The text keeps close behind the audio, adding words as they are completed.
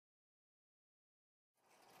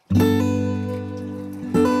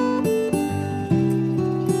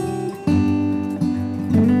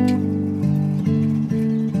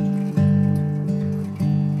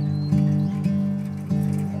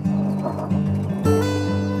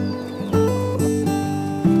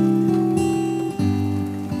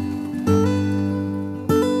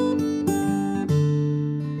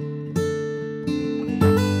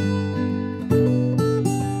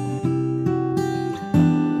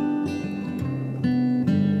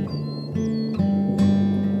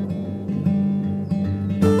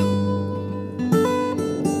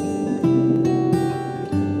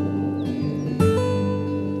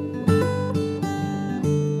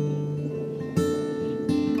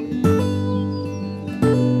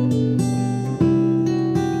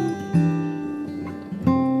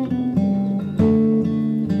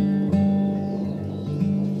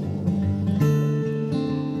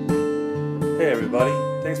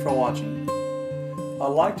for watching. I'd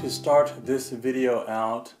like to start this video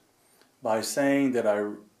out by saying that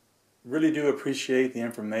I really do appreciate the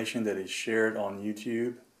information that is shared on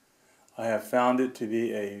YouTube. I have found it to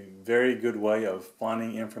be a very good way of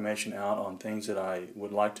finding information out on things that I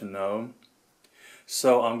would like to know.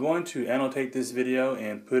 So I'm going to annotate this video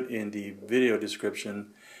and put in the video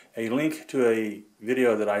description a link to a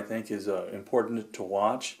video that I think is important to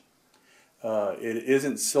watch. It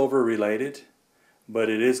isn't silver related, but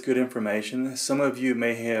it is good information. Some of you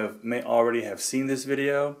may already have seen this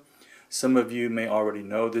video. Some of you may already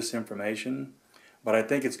know this information, but I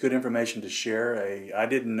think it's good information to share. I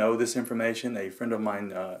didn't know this information. A friend of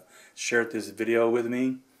mine shared this video with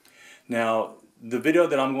me. Now, the video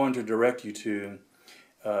that I'm going to direct you to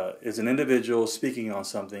is an individual speaking on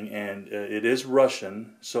something, and it is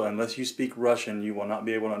Russian, so unless you speak Russian, you will not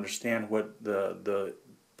be able to understand what the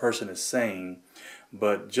person is saying.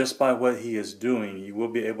 But just by what he is doing, you will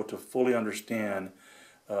be able to fully understand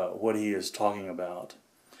what he is talking about.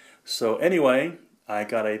 So anyway, I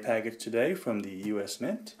got a package today from the U.S.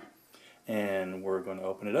 Mint, and we're going to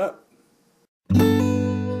open it up.